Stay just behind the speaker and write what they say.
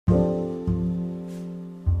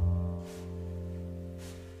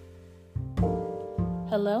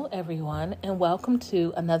Hello, everyone, and welcome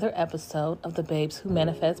to another episode of the Babes Who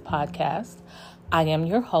Manifest podcast. I am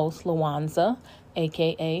your host, Lawanza,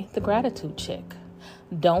 aka The Gratitude Chick.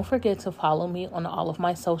 Don't forget to follow me on all of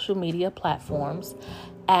my social media platforms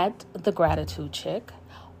at The Gratitude Chick,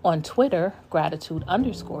 on Twitter,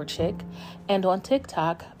 Gratitude_Chick, and on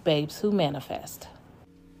TikTok, Babes Who Manifest.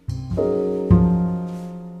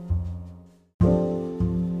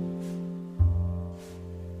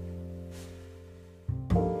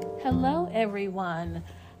 Hello, everyone.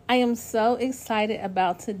 I am so excited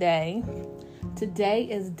about today. Today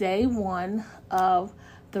is day one of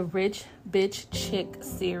the Rich Bitch Chick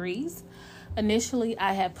series. Initially,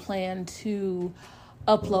 I had planned to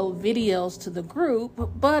upload videos to the group,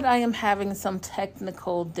 but I am having some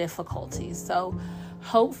technical difficulties. So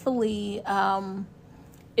hopefully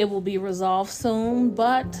it will be resolved soon,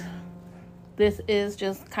 but this is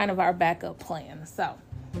just kind of our backup plan. So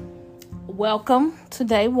welcome to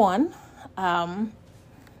day one.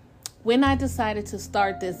 When I decided to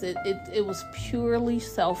start this, it was purely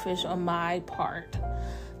selfish on my part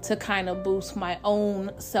to kind of boost my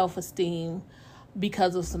own self-esteem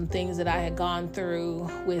because of some things that I had gone through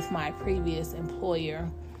with my previous employer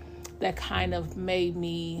that kind of made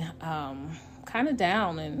me kind of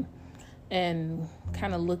down and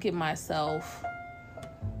kind of look at myself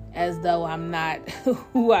as though I'm not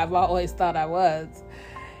who I've always thought I was.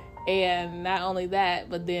 And not only that,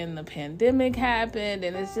 but then the pandemic happened,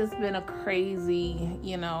 and it's just been a crazy,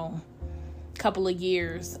 couple of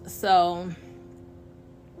years. So,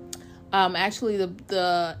 actually,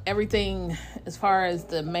 the everything as far as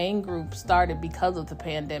the main group started because of the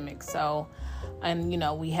pandemic. So, and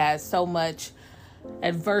we had so much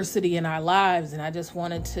adversity in our lives, and I just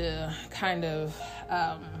wanted to kind of,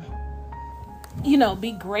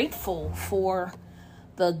 be grateful for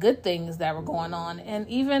the good things that were going on, and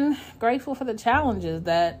even grateful for the challenges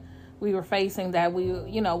that we were facing that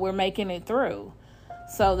we're making it through.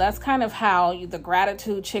 So that's kind of how the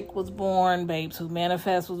Gratitude Chick was born, Babes Who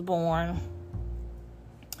Manifest was born.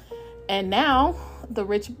 And now the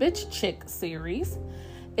Rich Bitch Chick series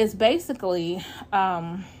is basically,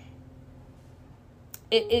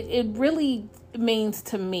 it really means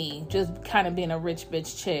to me, just kind of being a rich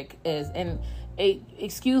bitch chick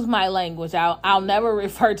excuse my language. I'll never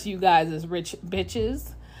refer to you guys as rich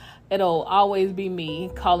bitches. It'll always be me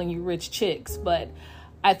calling you rich chicks. But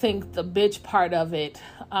I think the bitch part of it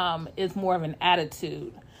is more of an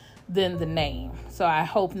attitude than the name. So I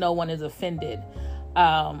hope no one is offended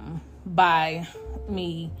by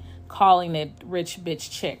me calling it rich bitch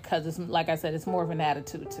chick, because it's, like I said, it's more of an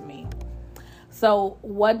attitude to me. So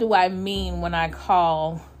what do I mean when I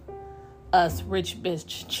call us rich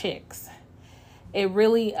bitch chicks? It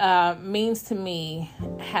really means to me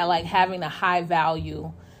having a high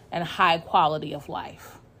value and high quality of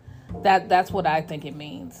life. That's what I think it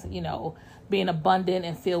means. Being abundant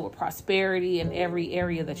and filled with prosperity in every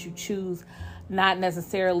area that you choose. Not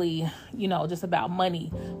necessarily, just about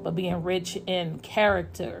money, but being rich in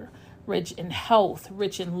character, rich in health,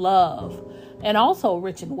 rich in love, and also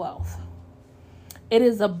rich in wealth. It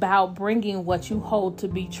is about bringing what you hold to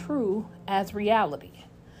be true as reality.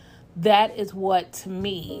 That is what, to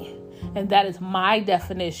me, and that is my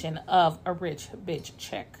definition of a rich bitch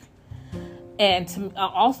chick. And to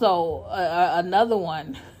also another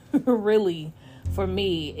one, really, for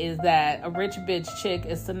me, is that a rich bitch chick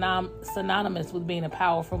is synonymous with being a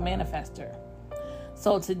powerful manifester.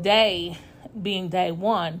 So today, being day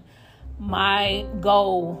one, my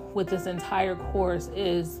goal with this entire course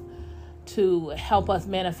is to help us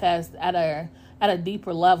manifest at a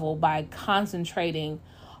deeper level by concentrating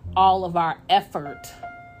all of our effort,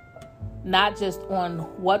 not just on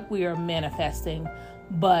what we are manifesting,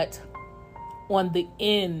 but on the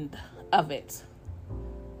end of it.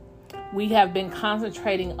 We have been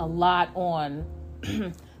concentrating a lot on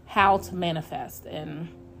how to manifest and,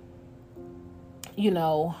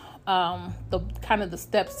 the kind of the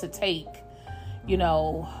steps to take,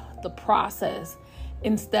 the process,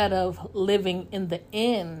 instead of living in the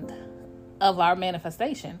end of our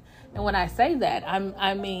manifestation. And when I say that,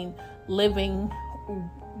 I mean living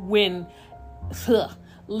living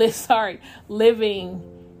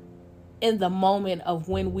in the moment of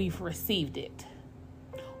when we've received it.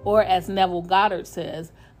 Or as Neville Goddard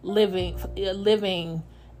says, living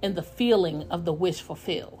in the feeling of the wish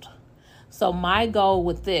fulfilled. So my goal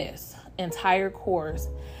with this entire course,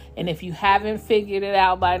 and if you haven't figured it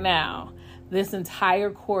out by now, this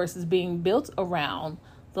entire course is being built around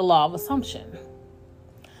the law of assumption.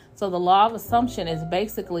 So the law of assumption is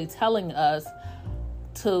basically telling us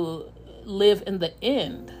to live in the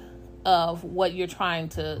end of what you're trying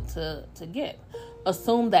to get.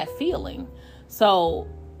 assume that feeling. So,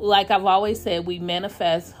 like I've always said, we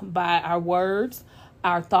manifest by our words,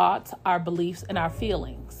 our thoughts, our beliefs, and our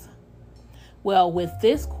feelings. Well, with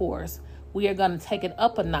this course, we are going to take it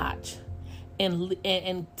up a notch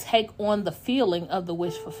and take on the feeling of the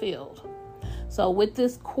wish fulfilled. So with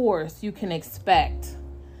this course, you can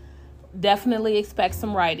definitely expect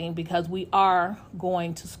some writing, because we are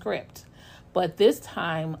going to script. But this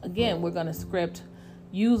time, again, we're going to script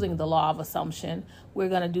using the law of assumption. We're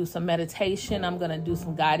going to do some meditation. I'm going to do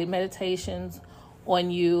some guided meditations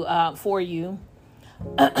on you, for you.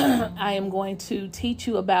 I am going to teach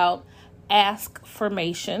you about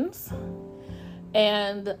ask-formations.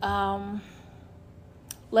 And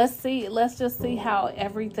let's just see how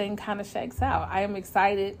everything kind of shakes out. I am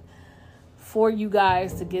excited for you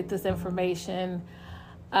guys to get this information.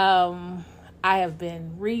 I have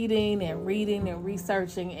been reading and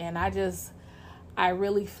researching, and I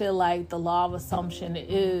really feel like the law of assumption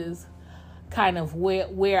is kind of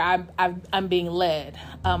where I'm being led.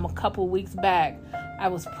 A couple weeks back, I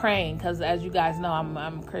was praying, because as you guys know, I'm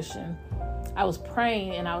a Christian. I was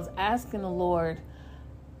praying and I was asking the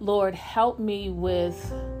Lord, help me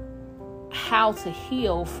with how to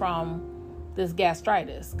heal from this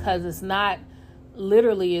gastritis, because it's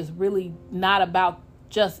really not about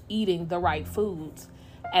just eating the right foods.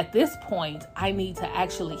 At this point, I need to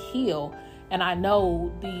actually heal. And I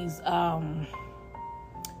know these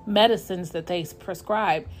medicines that they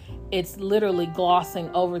prescribe, it's literally glossing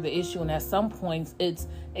over the issue. And at some points, it's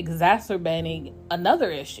exacerbating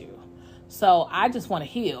another issue. So I just want to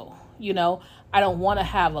heal. I don't want to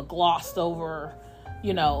have a glossed over,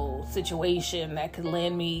 situation that could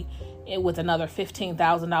land me with another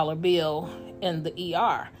 $15,000 bill in the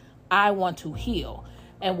ER. I want to heal.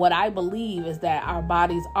 And what I believe is that our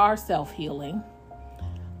bodies are self-healing.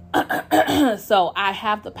 So I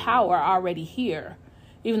have the power already here.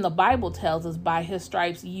 Even the Bible tells us by his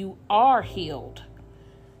stripes, you are healed.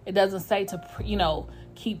 It doesn't say to,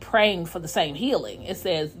 keep praying for the same healing. It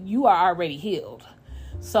says you are already healed.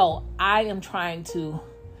 So I am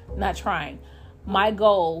my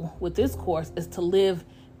goal with this course is to live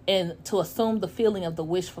and to assume the feeling of the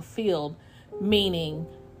wish fulfilled, meaning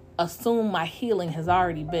assume my healing has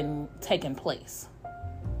already been taken place.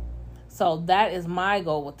 So that is my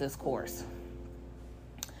goal with this course.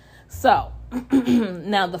 So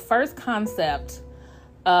now the first concept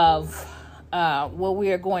of what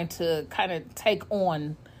we are going to kind of take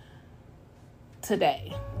on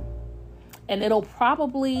today, and it'll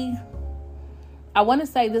probably, I want to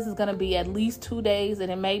say this is going to be at least 2 days,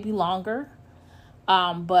 and it may be longer,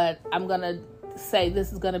 but I'm going to say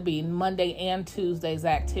this is going to be Monday and Tuesday's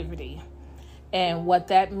activity. And what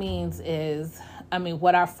that means is,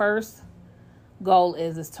 what our first goal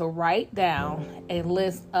is to write down a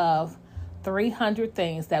list of 300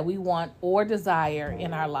 things that we want or desire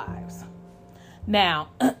in our lives. Now,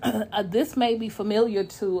 this may be familiar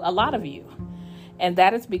to a lot of you, and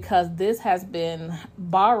that is because this has been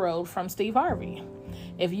borrowed from Steve Harvey.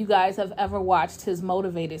 If you guys have ever watched his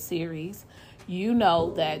Motivated series, you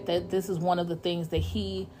know that this is one of the things that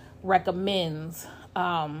he recommends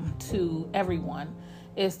to everyone,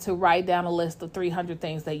 is to write down a list of 300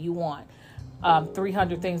 things that you want.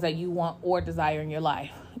 300 things that you want or desire in your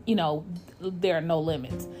life. There are no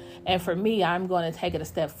limits. And for me, I'm going to take it a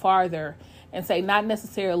step farther and say not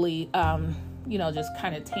necessarily, just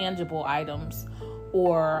kind of tangible items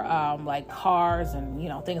or like cars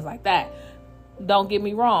and, things like that. Don't get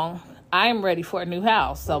me wrong. I'm ready for a new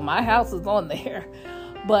house. So my house is on there.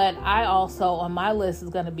 But I also, on my list, is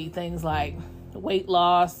going to be things like weight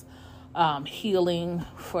loss, healing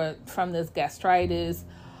from this gastritis,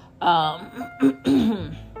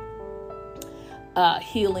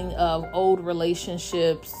 healing of old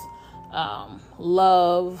relationships,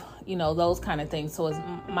 love, those kind of things. So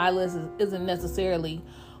my list isn't necessarily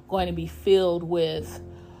going to be filled with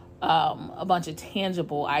a bunch of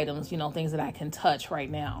tangible items, things that I can touch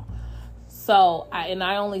right now. So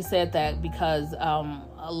I only said that because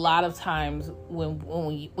a lot of times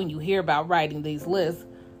when you hear about writing these lists,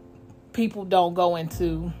 people don't go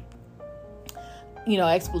into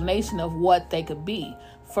explanation of what they could be.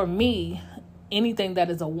 For me, anything that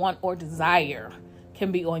is a want or desire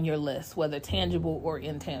can be on your list, whether tangible or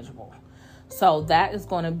intangible. So that is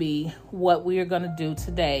going to be what we are going to do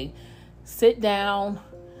today. Sit down,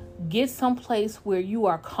 get someplace where you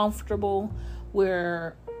are comfortable,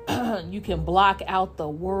 where you can block out the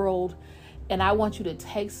world. And I want you to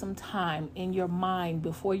take some time in your mind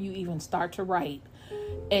before you even start to write,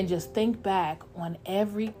 and just think back on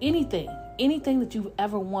anything that you've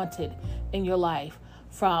ever wanted in your life,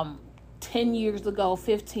 from 10 years ago,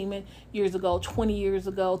 15 years ago, 20 years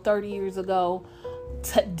ago, 30 years ago,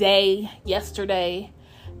 today, yesterday,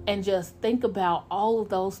 and just think about all of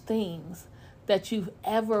those things that you've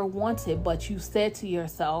ever wanted, but you said to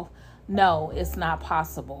yourself, no, it's not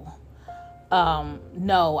possible.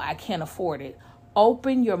 No, I can't afford it.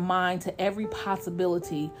 Open your mind to every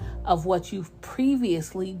possibility of what you've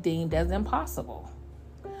previously deemed as impossible.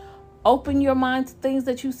 Open your mind to things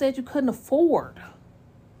that you said you couldn't afford.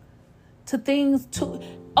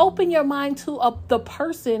 Open your mind to the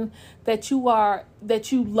person that you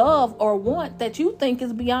love or want, that you think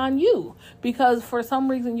is beyond you, because for some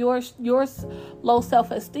reason your low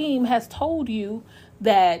self-esteem has told you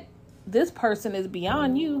that this person is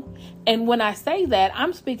beyond you. And when I say that,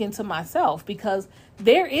 I'm speaking to myself, because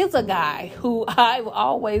there is a guy who I've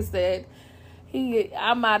always said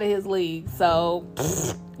I'm out of his league. So,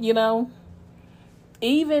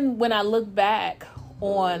 even when I look back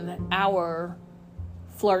on our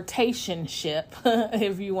flirtationship,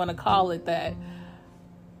 if you want to call it that,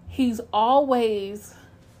 he's always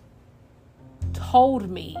told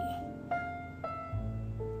me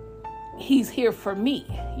he's here for me.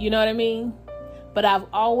 You know what I mean? But I've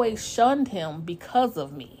always shunned him because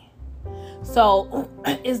of me. So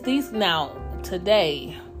is these now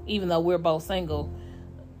today, even though we're both single,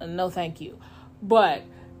 no thank you. But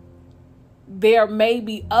there may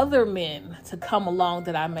be other men to come along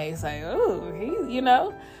that I may say,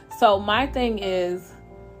 oh, So my thing is,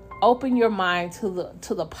 open your mind to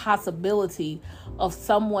the possibility of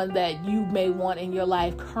someone that you may want in your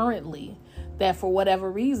life currently, that for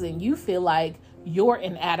whatever reason you feel like you're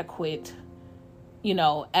inadequate,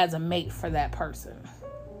 as a mate for that person.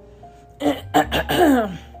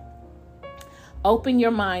 Open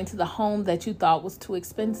your mind to the home that you thought was too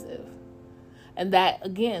expensive. And that,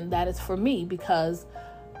 again, that is for me, because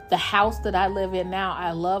the house that I live in now,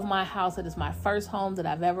 I love my house. It is my first home that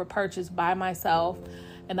I've ever purchased by myself.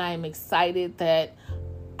 And I am excited that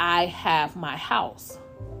I have my house.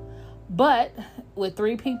 But with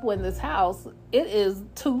 3 people in this house, it is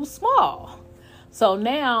too small. So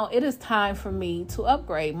now it is time for me to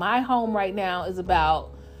upgrade. My home right now is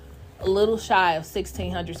about a little shy of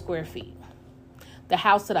 1,600 square feet. The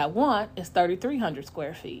house that I want is 3,300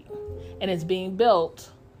 square feet. And it's being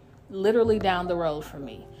built literally down the road from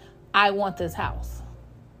me. I want this house.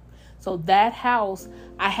 So that house,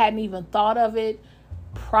 I hadn't even thought of it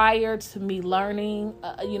prior to me learning,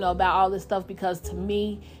 about all this stuff, because to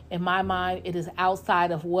me, in my mind, it is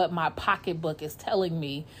outside of what my pocketbook is telling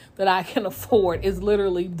me that I can afford. Is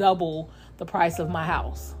literally double the price of my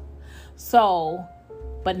house. So,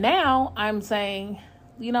 but now I'm saying,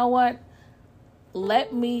 you know what?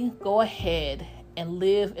 Let me go ahead and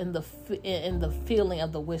live in the feeling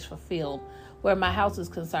of the wish fulfilled where my house is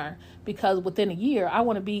concerned, because within a year I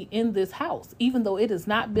want to be in this house. Even though it is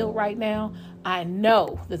not built right now, I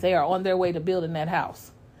know that they are on their way to building that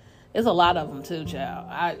house. There's a lot of them too,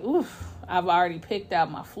 child. I've already picked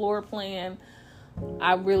out my floor plan.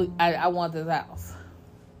 I want this house.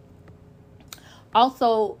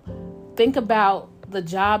 Also, think about the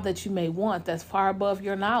job that you may want that's far above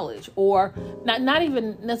your knowledge, or not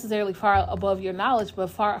even necessarily far above your knowledge,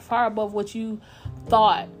 but far above what you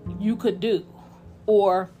thought you could do,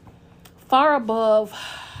 or far above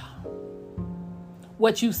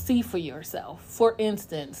what you see for yourself. For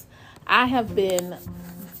instance, I have been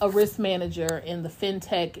a risk manager in the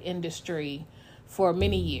fintech industry for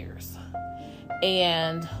many years.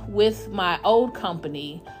 And with my old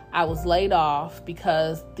company, I was laid off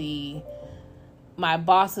because my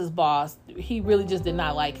boss's boss, he really just did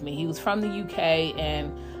not like me. He was from the UK,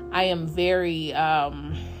 and I am very,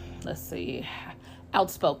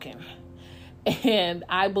 outspoken. And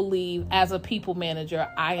I believe as a people manager,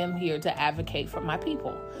 I am here to advocate for my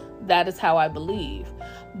people. That is how I believe.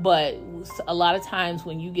 But a lot of times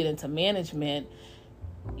when you get into management,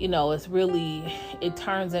 it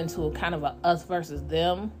turns into a kind of a us versus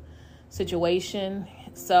them situation.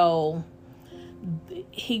 So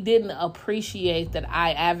he didn't appreciate that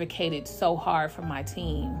I advocated so hard for my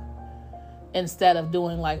team, instead of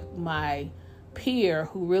doing like my peer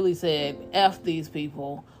who really said, F these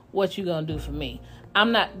people, what you gonna do for me?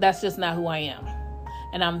 That's just not who I am.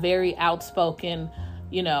 And I'm very outspoken.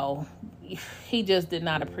 He just did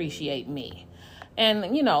not appreciate me. And,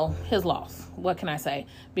 his loss. What can I say?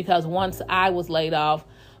 Because once I was laid off,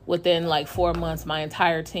 within like 4 months, my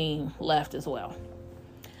entire team left as well.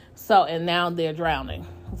 So, and now they're drowning.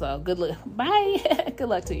 So good luck. Bye. Good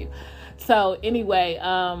luck to you. So anyway,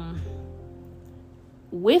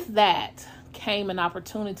 with that came an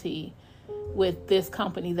opportunity with this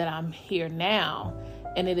company that I'm here now.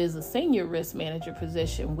 and it is a senior risk manager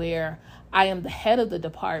position where I am the head of the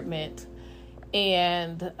department,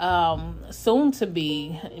 and soon to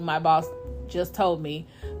be, my boss just told me,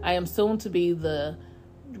 I am soon to be the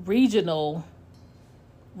regional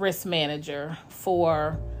risk manager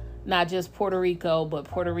for not just Puerto Rico, but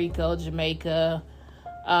Puerto Rico, Jamaica,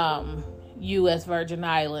 U.S. Virgin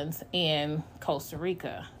Islands, and Costa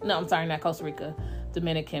Rica. No, I'm sorry, not Costa Rica,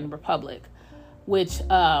 Dominican Republic, which is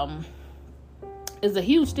a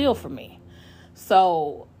huge deal for me.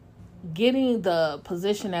 So getting the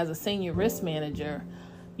position as a senior risk manager,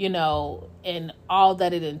 and all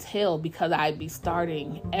that it entailed, because I'd be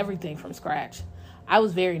starting everything from scratch, I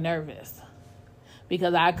was very nervous,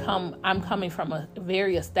 because I'm coming from a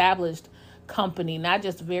very established company, not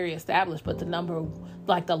just very established, but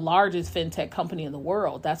the largest fintech company in the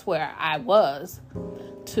world. That's where I was,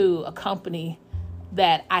 to a company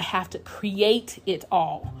that I have to create it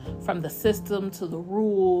all, from the system to the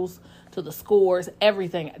rules to the scores,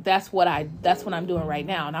 everything. That's what I'm doing right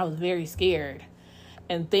now. And I was very scared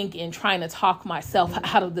and trying to talk myself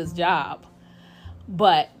out of this job.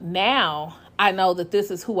 But now I know that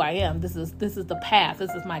this is who I am. This is the path.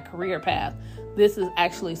 This is my career path. This is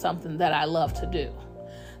actually something that I love to do.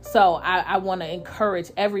 So I want to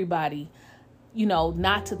encourage everybody,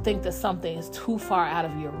 not to think that something is too far out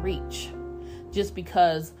of your reach, just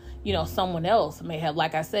because, someone else may have,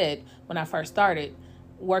 like I said, when I first started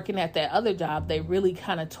working at that other job, they really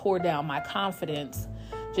kind of tore down my confidence,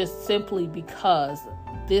 just simply because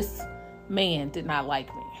this man did not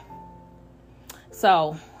like me.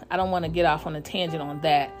 So I don't want to get off on a tangent on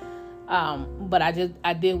that. But I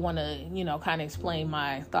did want to, kind of explain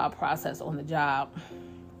my thought process on the job.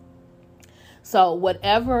 So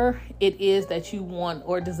whatever it is that you want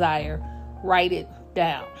or desire, write it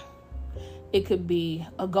down. It could be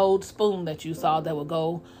a gold spoon that you saw that would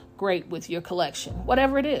go great with your collection.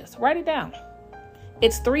 Whatever it is, write it down.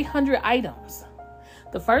 It's 300 items.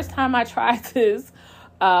 The first time I tried this,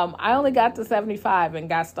 I only got to 75 and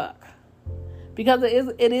got stuck, because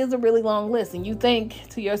it is a really long list. And you think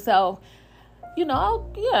to yourself, I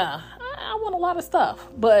want a lot of stuff.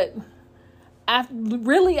 But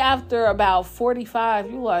after about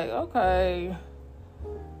 45, you're like, okay,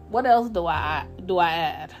 what else do I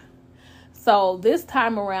add? So this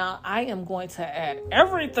time around, I am going to add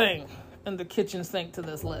everything in the kitchen sink to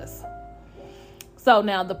this list. So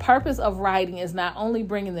now the purpose of writing is not only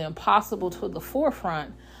bringing the impossible to the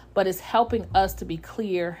forefront, but it's helping us to be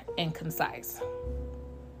clear and concise.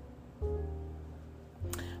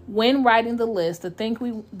 When writing the list, the things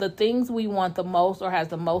we want the most or has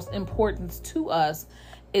the most importance to us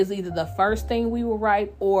is either the first thing we will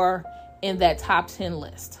write or in that top 10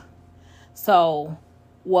 list. So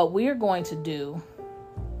what we're going to do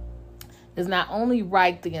is not only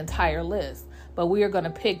write the entire list, but we are going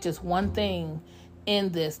to pick just one thing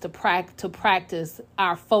in this to practice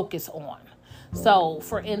our focus on. So,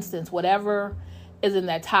 for instance, whatever is in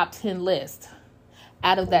that top 10 list,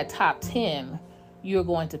 out of that top 10, you're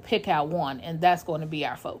going to pick out one, and that's going to be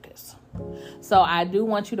our focus. So I do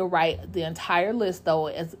want you to write the entire list, though,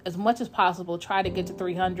 as much as possible. Try to get to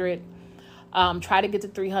 300. Try to get to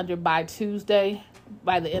 300 by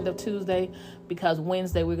the end of Tuesday, because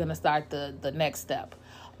Wednesday we're going to start the next step.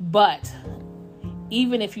 But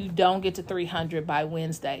even if you don't get to 300 by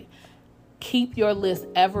Wednesday, keep your list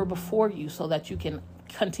ever before you so that you can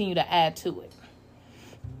continue to add to it.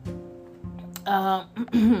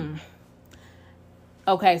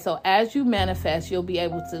 Okay, so as you manifest, you'll be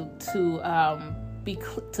able to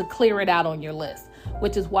clear it out on your list,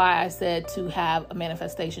 which is why I said to have a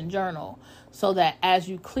manifestation journal, so that as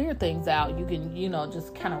you clear things out, you can,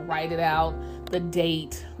 just kind of write it out, the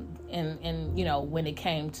date, and when it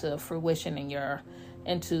came to fruition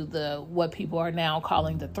into the what people are now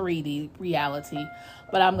calling the 3D reality,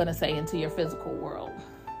 but I'm going to say into your physical world.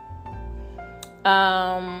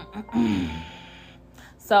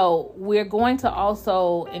 So we're going to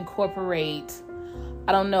also incorporate,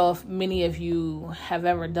 I don't know if many of you have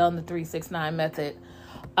ever done the 369 method,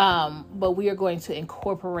 but we are going to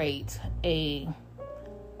incorporate a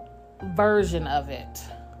version of it.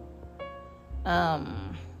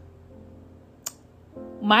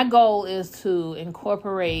 My goal is to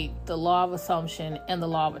incorporate the law of assumption and the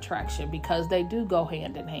law of attraction, because they do go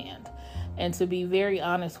hand in hand. And to be very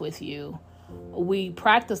honest with you, we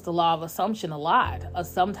practice the law of assumption a lot,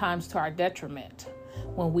 sometimes to our detriment,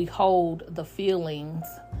 when we hold the feelings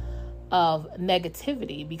of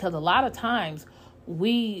negativity, because a lot of times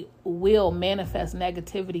we will manifest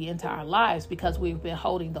negativity into our lives because we've been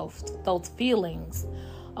holding those feelings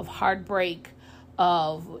of heartbreak,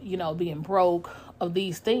 of being broke, of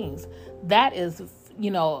these things. That is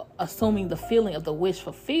assuming the feeling of the wish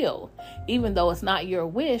fulfilled, even though it's not your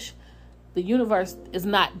wish. The universe does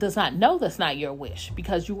not know that's not your wish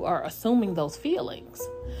because you are assuming those feelings.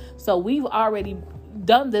 So we've already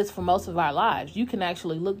done this for most of our lives. You can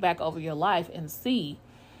actually look back over your life and see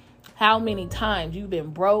how many times you've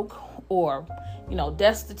been broke or,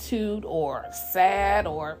 destitute or sad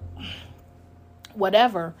or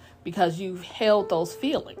whatever because you've held those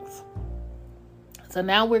feelings. So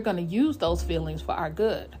now we're going to use those feelings for our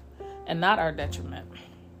good and not our detriment.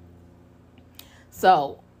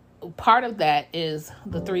 So part of that is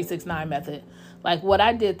the 369 method. Like what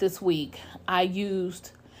I did this week, I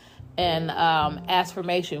used an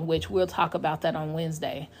affirmation, which we'll talk about that on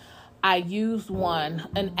Wednesday. I used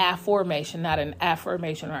an affirmation, not an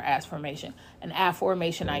affirmation or affirmation, an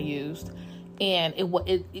affirmation I used. And it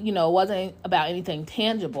wasn't about anything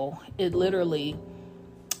tangible. It literally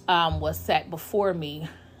was set before me.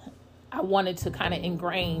 I wanted to kind of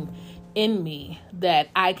ingrain in me that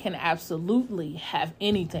I can absolutely have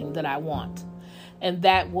anything that I want. And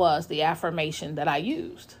that was the affirmation that I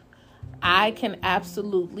used. I can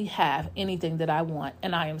absolutely have anything that I want,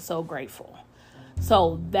 and I am so grateful.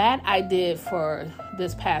 So that I did for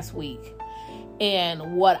this past week.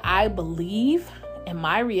 And what I believe in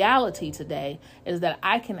my reality today is that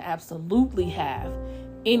I can absolutely have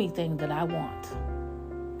anything that I want.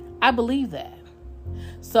 I believe that.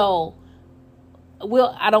 So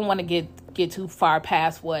I don't want to get too far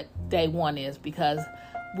past what day one is because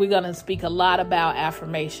we're going to speak a lot about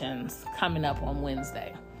affirmations coming up on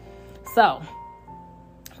Wednesday. So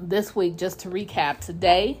this week, just to recap,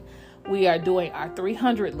 today we are doing our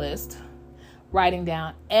 300 list, writing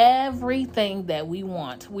down everything that we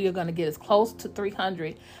want. We are going to get as close to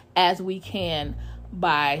 300 as we can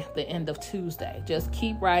by the end of Tuesday. Just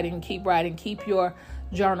keep writing, keep your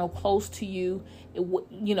journal close to you.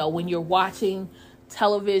 When you're watching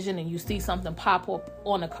television and you see something pop up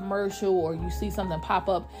on a commercial or you see something pop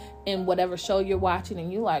up in whatever show you're watching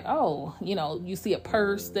and you're like, you see a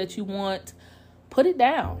purse that you want, put it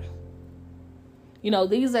down.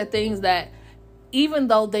 These are things that even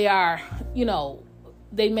though they are,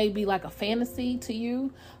 they may be like a fantasy to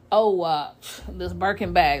you. This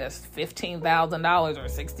Birkin bag is $15,000 or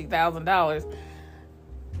 $60,000.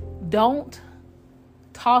 Don't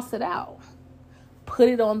toss it out. Put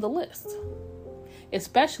it on the list.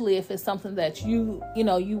 Especially if it's something that you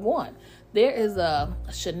want. There is a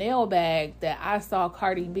Chanel bag that I saw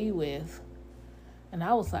Cardi B with, and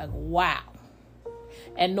I was like, wow.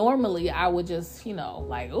 And normally I would just,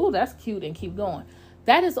 that's cute and keep going.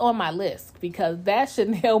 That is on my list because that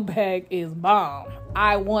Chanel bag is bomb.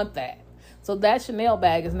 I want that. So that Chanel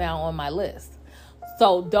bag is now on my list.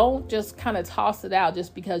 So don't just kind of toss it out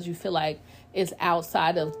just because you feel like it's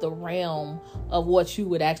outside of the realm of what you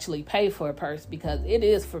would actually pay for a purse, because it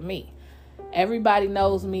is for me. Everybody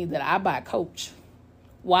knows me that I buy Coach.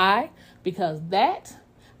 Why? Because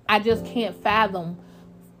I just can't fathom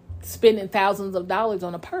spending thousands of dollars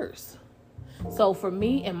on a purse. So for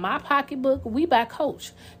me, in my pocketbook, we buy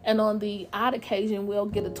Coach. And on the odd occasion, we'll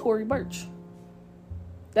get a Tory Burch.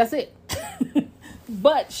 That's it.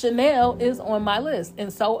 But Chanel is on my list,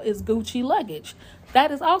 and so is Gucci luggage. That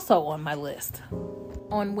is also on my list.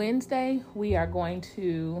 On Wednesday, we are going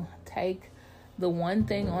to take the one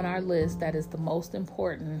thing on our list that is the most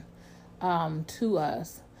important to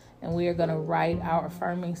us, and we are going to write our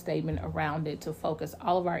affirming statement around it to focus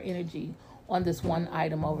all of our energy on this one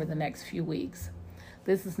item over the next few weeks.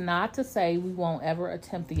 This is not to say we won't ever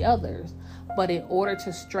attempt the others, but in order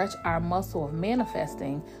to stretch our muscle of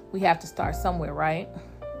manifesting, we have to start somewhere, right?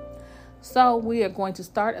 So we are going to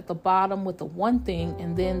start at the bottom with the one thing,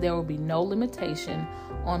 and then there will be no limitation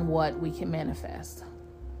on what we can manifest.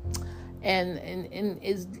 And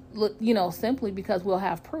is, simply because we'll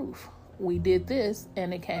have proof. We did this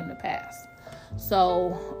and it came to pass.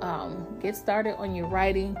 So get started on your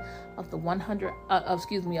writing of the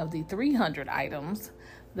of the 300 items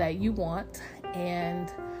that you want,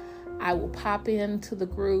 and I will pop into the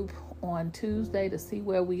group on Tuesday to see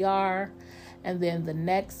where we are, and then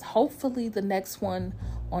hopefully the next one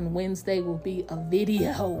on Wednesday will be a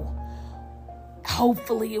video.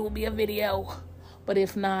 Hopefully it will be a video, but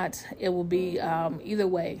if not, it will be either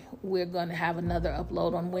way. We're going to have another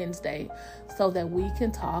upload on Wednesday so that we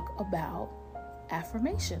can talk about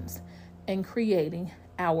affirmations and creating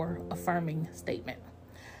our affirming statement.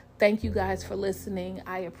 Thank you guys for listening.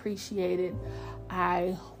 I appreciate it.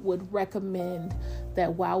 I would recommend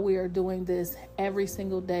that while we are doing this, every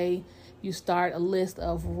single day, you start a list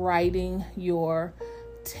of writing your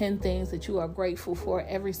 10 things that you are grateful for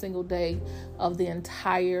every single day of the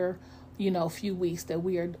entire, few weeks that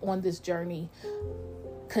we are on this journey.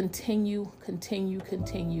 continue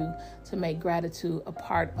to make gratitude a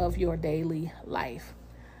part of your daily life.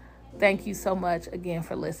 Thank you so much again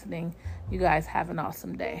for listening. You guys have an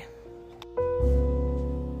awesome day.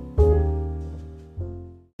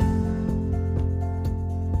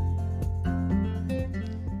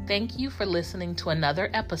 Thank you for listening to another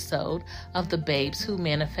episode of the Babes Who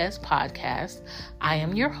Manifest podcast. I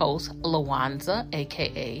am your host, Lawanza,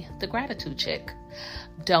 aka The Gratitude Chick.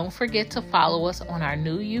 Don't forget to follow us on our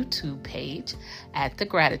new YouTube page at The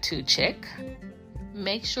Gratitude Chick.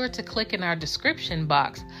 Make sure to click in our description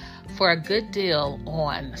box for a good deal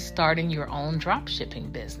on starting your own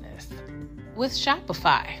dropshipping business with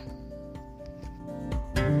Shopify.